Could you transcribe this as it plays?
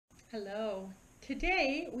Hello.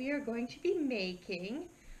 Today we are going to be making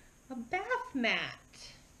a bath mat.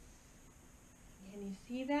 Can you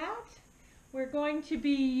see that? We're going to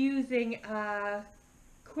be using a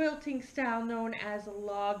quilting style known as a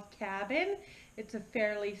log cabin. It's a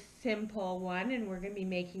fairly simple one, and we're going to be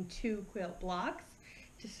making 2 quilt blocks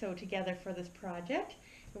to sew together for this project.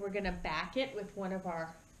 And we're going to back it with one of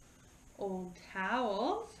our old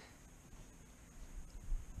towels.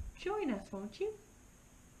 Join us, won't you?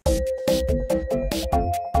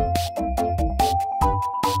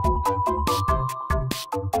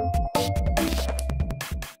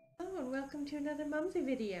 Hello and welcome to another Mumsy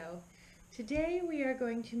video. Today we are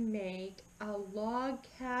going to make a log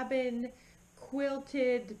cabin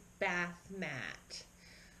quilted bath mat.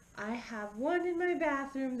 I have one in my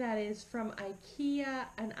bathroom that is from IKEA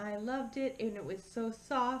and I loved it, and it was so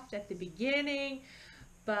soft at the beginning,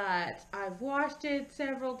 but I've washed it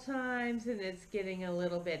several times and it's getting a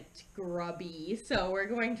little bit grubby, so we're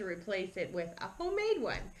going to replace it with a homemade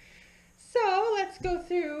one. So let's go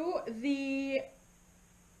through the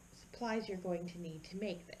supplies you're going to need to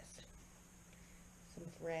make this. Some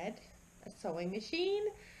thread, a sewing machine,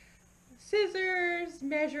 scissors,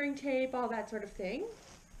 measuring tape, all that sort of thing.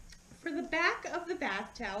 For the back of the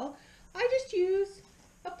bath towel, I just use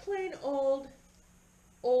a plain old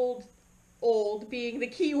being the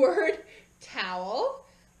key word, towel.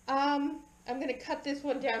 I'm going to cut this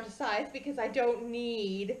one down to size because I don't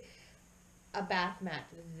need a bath mat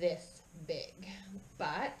this big,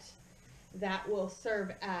 but that will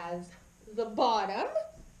serve as the bottom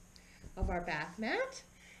of our bath mat.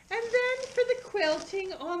 And then for the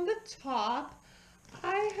quilting on the top,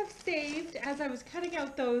 I have saved, as I was cutting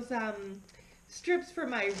out those strips for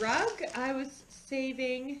my rug, I was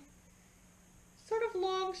saving sort of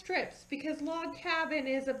long strips, because log cabin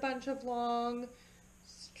is a bunch of long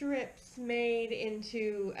strips made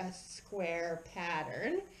into a square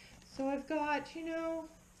pattern. So I've got, you know,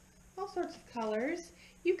 all sorts of colors.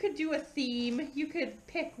 You could do a theme. You could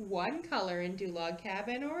pick one color and do log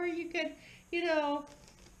cabin, or you could, you know,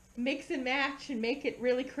 mix and match and make it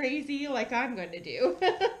really crazy like I'm going to do.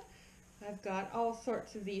 I've got all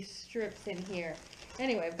sorts of these strips in here.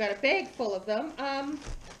 Anyway, I've got a bag full of them.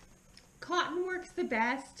 Cotton works the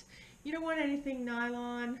best. You don't want anything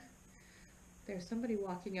nylon. There's somebody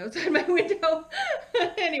walking outside my window.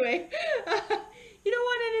 Anyway, you don't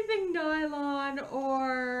want anything nylon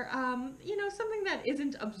or, you know, something that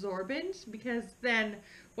isn't absorbent, because then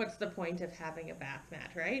what's the point of having a bath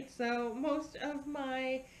mat, right? So most of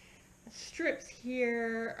my strips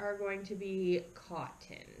here are going to be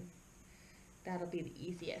cotton. That'll be the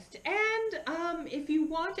easiest. And if you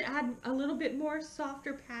want to add a little bit more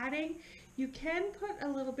softer padding, you can put a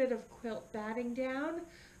little bit of quilt batting down.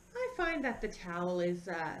 I find that the towel is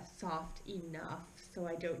soft enough, so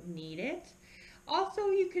I don't need it.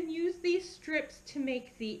 Also, you can use these strips to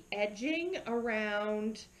make the edging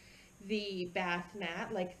around the bath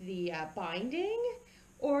mat, like the binding,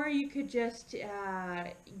 or you could just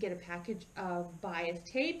get a package of bias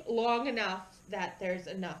tape long enough that there's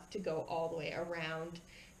enough to go all the way around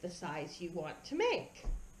the size you want to make.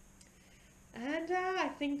 And I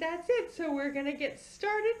think that's it, so we're gonna get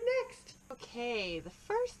started next. Okay, the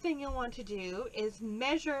first thing you'll want to do is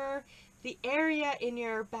measure the area in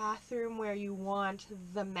your bathroom where you want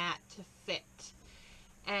the mat to fit.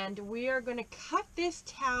 And we are gonna cut this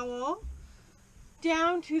towel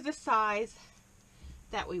down to the size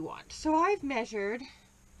that we want. So I've measured,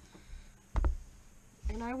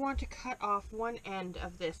 and I want to cut off one end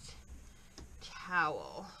of this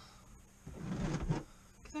towel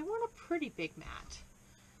because I want a pretty big mat.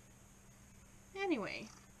 Anyway,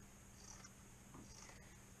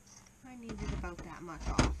 I needed about that much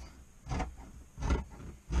off.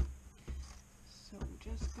 So I'm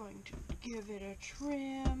just going to give it a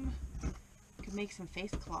trim. You can make some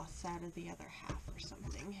face cloths out of the other half or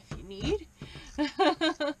something if you need.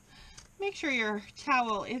 Make sure your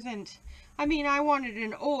towel isn't, I mean, I wanted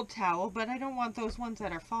an old towel, but I don't want those ones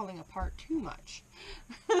that are falling apart too much.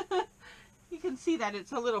 You can see that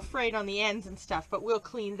it's a little frayed on the ends and stuff, but we'll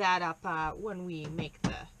clean that up when we make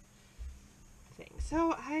the thing.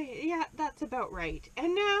 So yeah, that's about right.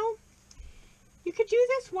 And now you could do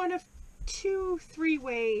this one of 2-3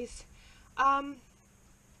 ways. I'm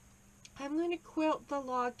going to quilt the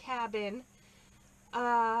log cabin,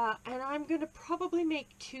 and I'm going to probably make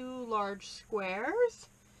 2 large squares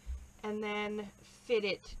and then fit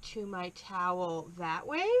it to my towel that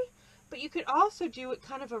way. But you could also do it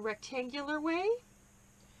kind of a rectangular way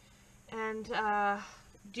and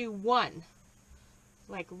do one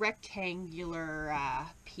like rectangular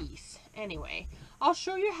piece. Anyway, I'll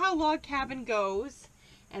show you how log cabin goes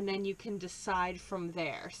and then you can decide from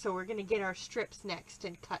there. So we're going to get our strips next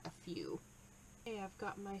and cut a few. Okay, I've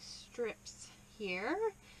got my strips here,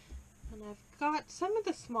 and I've got some of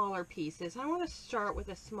the smaller pieces. I want to start with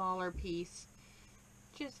a smaller piece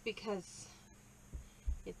just because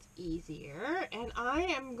it's easier, and I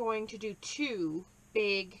am going to do 2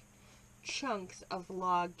 big chunks of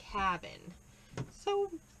Log Cabin.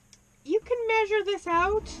 So you can measure this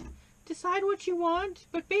out, decide what you want,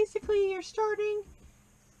 but basically you're starting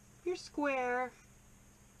your square.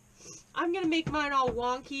 I'm going to make mine all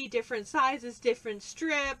wonky, different sizes, different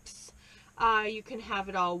strips. You can have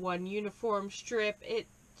it all one uniform strip.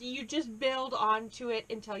 You just build onto it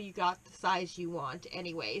until you got the size you want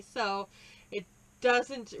anyway. So it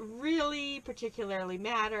doesn't really particularly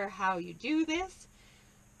matter how you do this.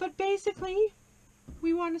 But basically,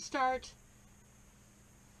 we want to start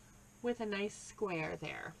with a nice square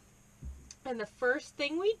there. And the first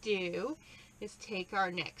thing we do is take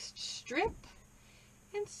our next strip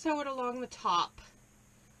and sew it along the top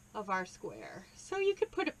of our square. So you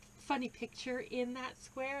could put a funny picture in that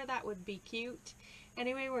square. That would be cute.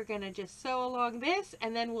 Anyway, we're going to just sew along this,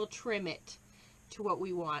 and then we'll trim it to what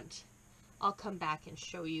we want. I'll come back and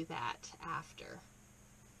show you that after.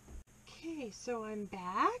 Okay, so I'm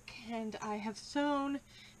back, and I have sewn,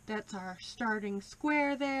 that's our starting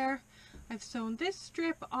square there. I've sewn this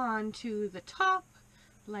strip onto the top,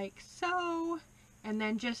 like so, and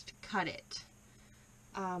then just cut it.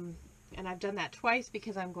 And I've done that twice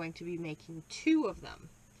because I'm going to be making 2 of them.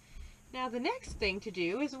 Now the next thing to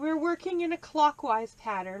do is we're working in a clockwise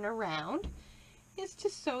pattern around, is to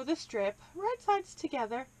sew the strip right sides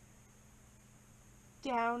together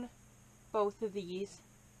down both of these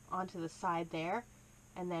onto the side there,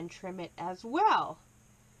 and then trim it as well.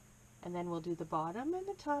 And then we'll do the bottom and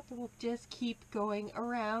the top, and we'll just keep going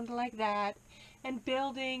around like that and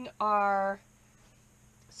building our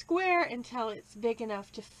square until it's big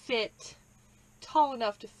enough to fit, tall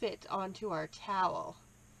enough to fit onto our towel.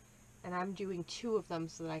 And I'm doing 2 of them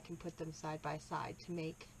so that I can put them side by side to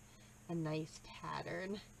make a nice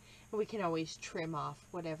pattern. And we can always trim off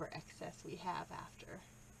whatever excess we have after.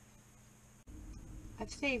 I've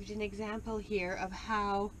saved an example here of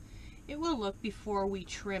how it will look before we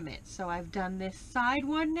trim it. So I've done this side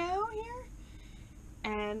one now here,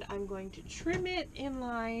 and I'm going to trim it in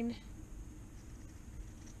line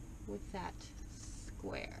with that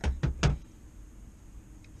square.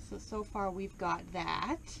 So far we've got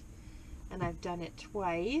that, and I've done it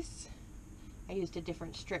twice. I used a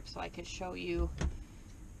different strip so I could show you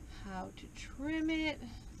how to trim it.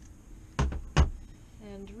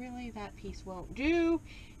 And really that piece won't do,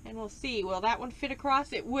 and we'll see, will that one fit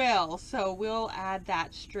across? It will, so we'll add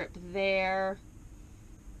that strip there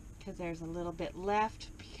because there's a little bit left,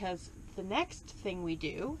 because the next thing we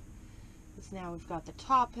do is, now we've got the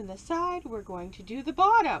top and the side, we're going to do the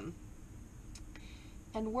bottom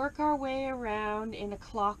and work our way around in a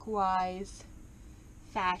clockwise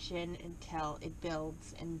fashion until it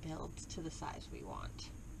builds and builds to the size we want.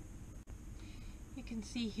 You can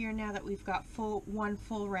see here now that we've got one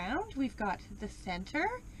full round. We've got the center.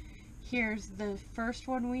 Here's the first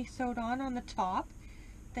one we sewed on the top,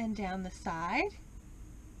 then down the side,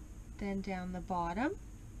 then down the bottom,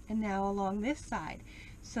 and now along this side.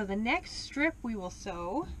 So the next strip we will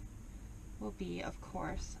sew will be, of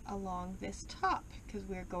course, along this top, because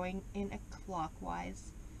we're going in a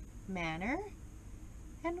clockwise manner,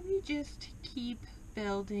 and we just keep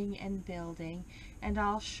building and building, and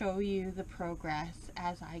I'll show you the progress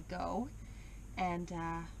as I go. And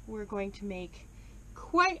we're going to make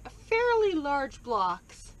quite fairly large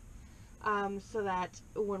blocks so that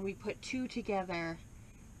when we put 2 together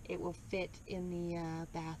it will fit in the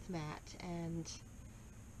bath mat, and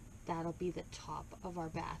that'll be the top of our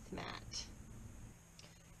bath mat.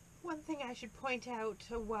 One thing I should point out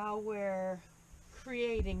while we're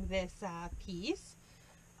creating this piece,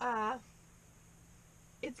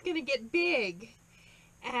 it's gonna get big,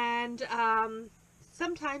 and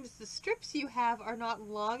sometimes the strips you have are not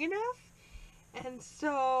long enough, and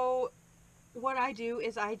so what I do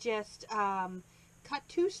is I just cut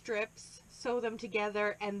 2 strips, sew them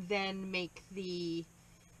together, and then make the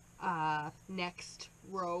next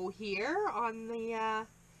row here on the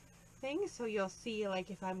thing. So you'll see,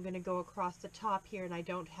 like, if I'm gonna go across the top here and I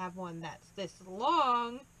don't have one that's this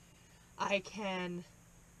long, I can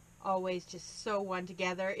always just sew one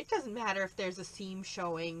together. It doesn't matter if there's a seam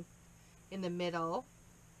showing in the middle.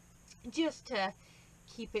 Just to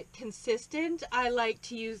keep it consistent, I like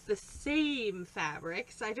to use the same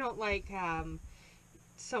fabrics. I don't like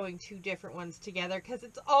sewing two different ones together because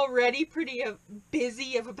it's already pretty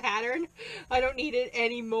busy of a pattern. I don't need it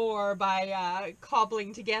anymore by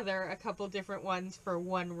cobbling together a couple different ones for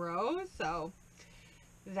one row. So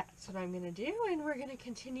that's what I'm going to do, and we're going to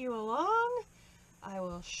continue along. I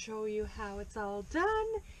will show you how it's all done,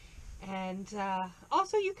 and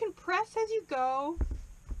also you can press as you go.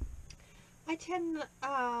 I tend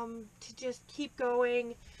to just keep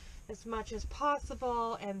going as much as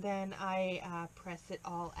possible, and then I press it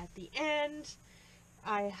all at the end.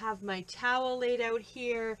 I have my towel laid out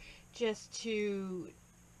here just to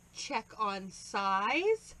check on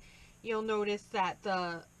size. You'll notice that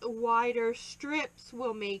the wider strips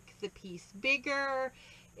will make the piece bigger.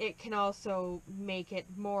 It can also make it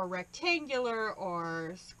more rectangular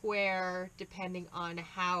or square depending on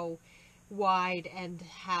how wide and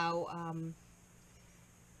how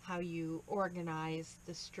you organize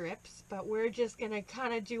the strips. But we're just gonna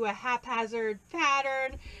kind of do a haphazard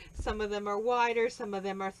pattern. Some of them are wider, some of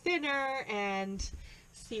them are thinner, and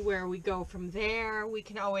see where we go from there. We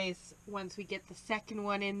can always, once we get the second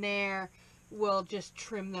one in there, we'll just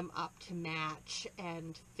trim them up to match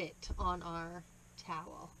and fit on our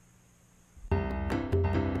towel.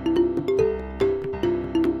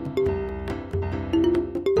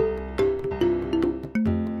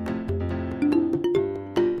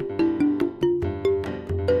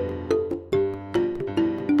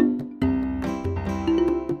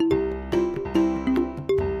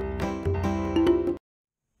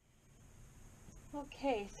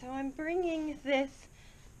 Okay, so I'm bringing this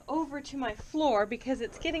over to my floor because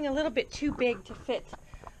it's getting a little bit too big to fit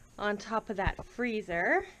on top of that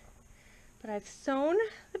freezer. But I've sewn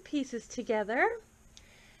the pieces together,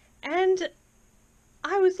 and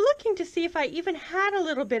I was looking to see if I even had a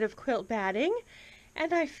little bit of quilt batting,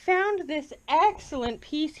 and I found this excellent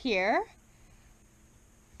piece here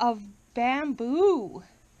of bamboo.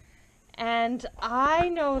 And I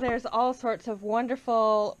know there's all sorts of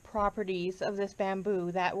wonderful properties of this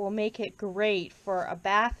bamboo that will make it great for a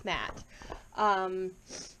bath mat.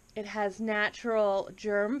 It has natural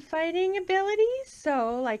germ fighting abilities,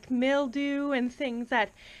 so like mildew and things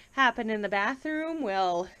that happen in the bathroom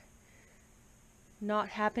will not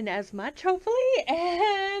happen as much, hopefully.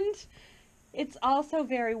 And it's also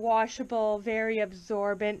very washable, very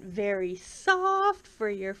absorbent, very soft for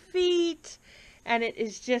your feet. And it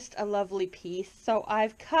is just a lovely piece. So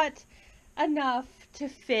I've cut enough to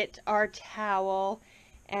fit our towel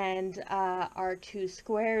and our two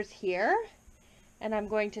squares here. And I'm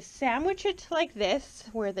going to sandwich it like this,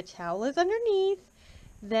 where the towel is underneath,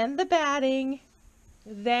 then the batting,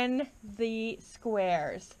 then the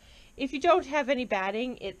squares. If you don't have any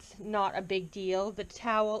batting, it's not a big deal. The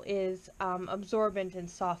towel is absorbent and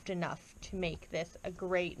soft enough to make this a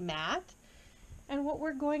great mat. And what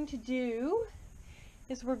we're going to do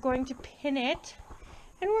is we're going to pin it,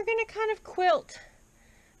 and we're going to kind of quilt.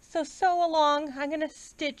 So sew along. I'm going to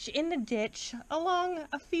stitch in the ditch along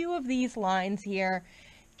a few of these lines here,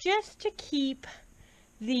 just to keep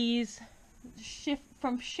these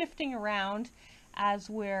from shifting around as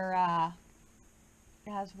we're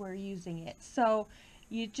using it. So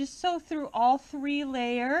you just sew through all three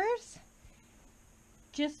layers,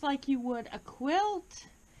 just like you would a quilt.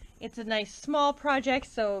 It's a nice small project,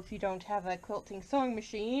 so if you don't have a quilting sewing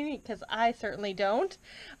machine, because I certainly don't,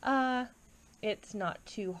 it's not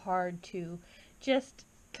too hard to just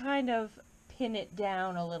kind of pin it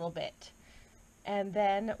down a little bit. And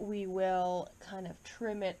then we will kind of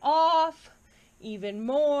trim it off even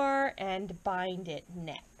more and bind it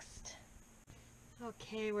next.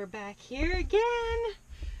 Okay, we're back here again.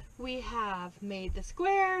 We have made the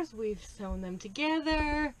squares, we've sewn them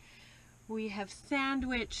together. We have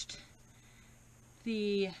sandwiched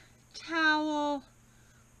the towel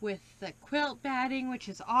with the quilt batting, which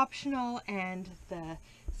is optional, and the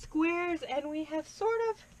squares, and we have sort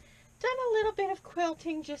of done a little bit of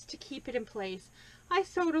quilting just to keep it in place. I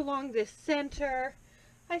sewed along this center,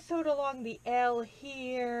 I sewed along the L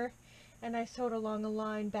here, and I sewed along a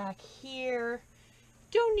line back here.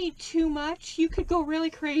 Don't need too much. You could go really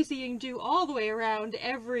crazy and do all the way around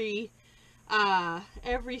every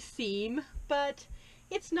seam, but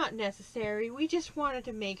it's not necessary. We just wanted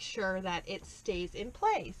to make sure that it stays in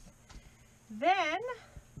place. Then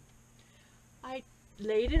I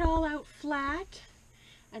laid it all out flat,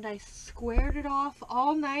 and I squared it off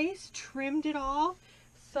all nice, trimmed it all,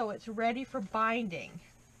 so it's ready for binding.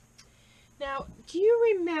 Now, do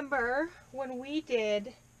you remember when we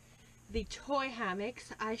did the toy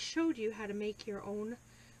hammocks, I showed you how to make your own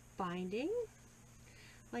binding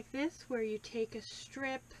like this, where you take a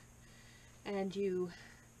strip and you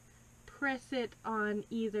press it on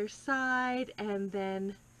either side and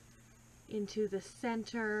then into the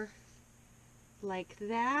center like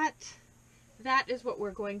that. That is what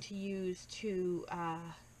we're going to use to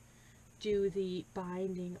do the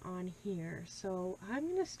binding on here. So I'm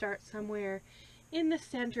going to start somewhere in the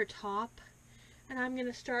center top, and I'm going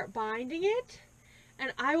to start binding it,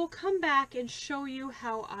 and I will come back and show you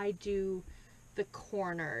how I do the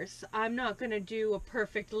corners. I'm not going to do a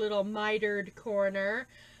perfect little mitered corner,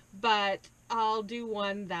 but I'll do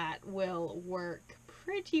one that will work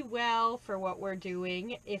pretty well for what we're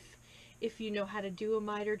doing. If you know how to do a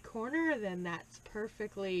mitered corner, then that's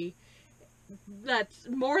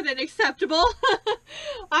more than acceptable.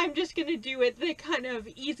 I'm just going to do it the kind of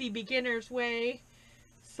easy beginner's way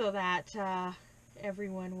so that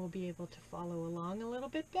everyone will be able to follow along a little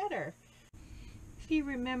bit better. If you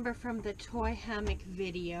remember from the toy hammock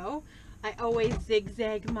video, I always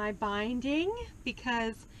zigzag my binding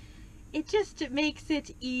because it makes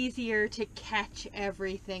it easier to catch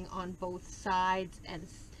everything on both sides and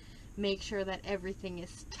make sure that everything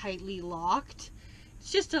is tightly locked.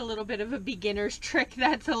 It's just a little bit of a beginner's trick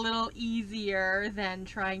that's a little easier than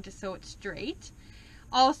trying to sew it straight.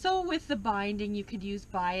 Also, with the binding, you could use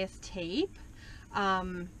bias tape.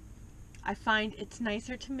 I find it's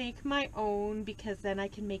nicer to make my own because then I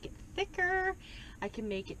can make it thicker, I can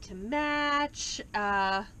make it to match,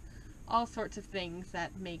 all sorts of things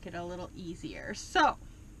that make it a little easier. So,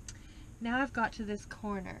 now I've got to this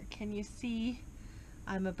corner. Can you see?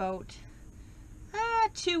 I'm about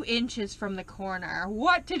 2 inches from the corner.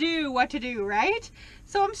 What to do, right?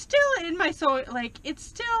 So I'm still in my sewing, like it's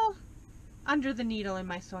still under the needle in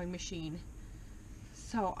my sewing machine.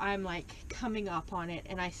 So I'm like coming up on it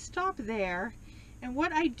and I stop there, and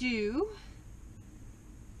what I do,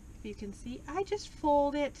 if you can see, I just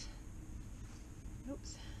fold it.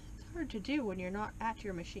 Oops, it's hard to do when you're not at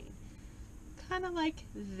your machine. Kind of like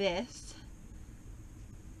this.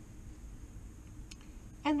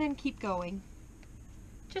 And then keep going.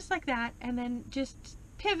 Just like that, and then just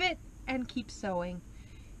pivot and keep sewing.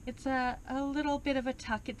 It's a little bit of a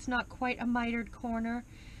tuck. It's not quite a mitered corner,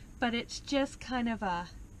 but it's just kind of a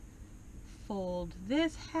fold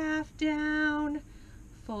this half down,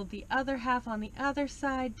 fold the other half on the other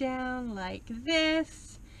side down like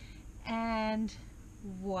this, and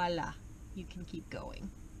voila, you can keep going.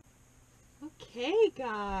 Okay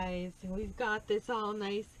guys, we've got this all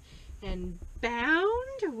nice and bound.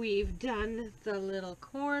 We've done the little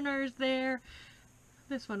corners there.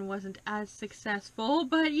 This one wasn't as successful,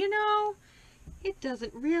 but you know, it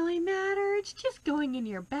doesn't really matter. It's just going in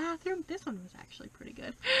your bathroom. This one was actually pretty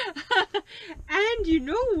good. And you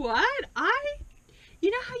know what? You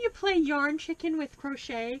know how you play yarn chicken with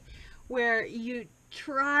crochet, where you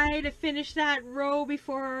try to finish that row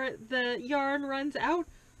before the yarn runs out?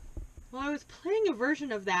 Well, I was playing a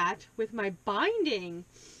version of that with my binding.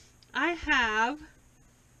 I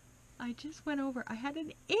just went over. I had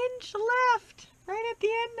an inch left right at the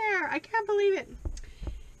end there. I can't believe it.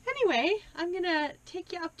 Anyway, I'm gonna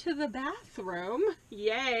take you up to the bathroom,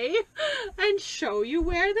 yay, and show you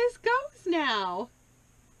where this goes now.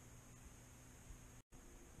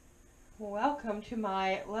 Welcome to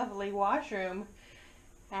my lovely washroom.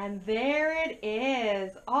 And there it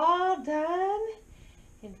is, all done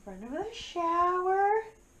in front of the shower.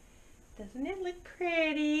 Doesn't it look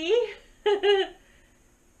pretty?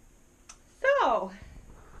 So,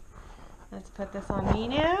 let's put this on me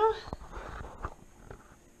now.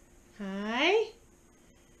 Hi,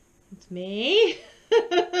 it's me.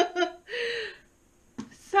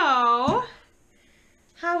 So,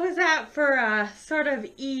 how was that for a sort of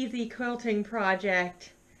easy quilting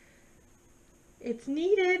project? It's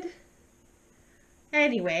needed.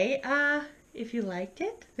 Anyway, if you liked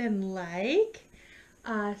it, then like,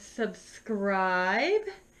 subscribe,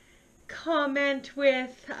 comment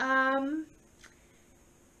with,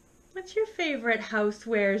 what's your favorite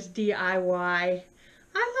housewares DIY?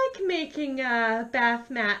 I like making bath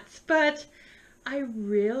mats, but I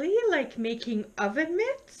really like making oven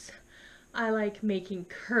mitts. I like making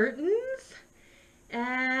curtains,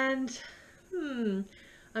 and I'm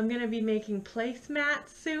gonna be making placemats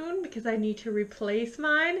soon because I need to replace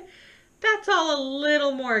mine. That's all a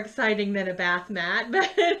little more exciting than a bath mat,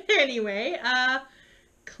 but anyway,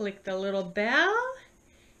 click the little bell,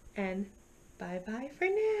 and bye-bye for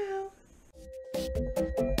now.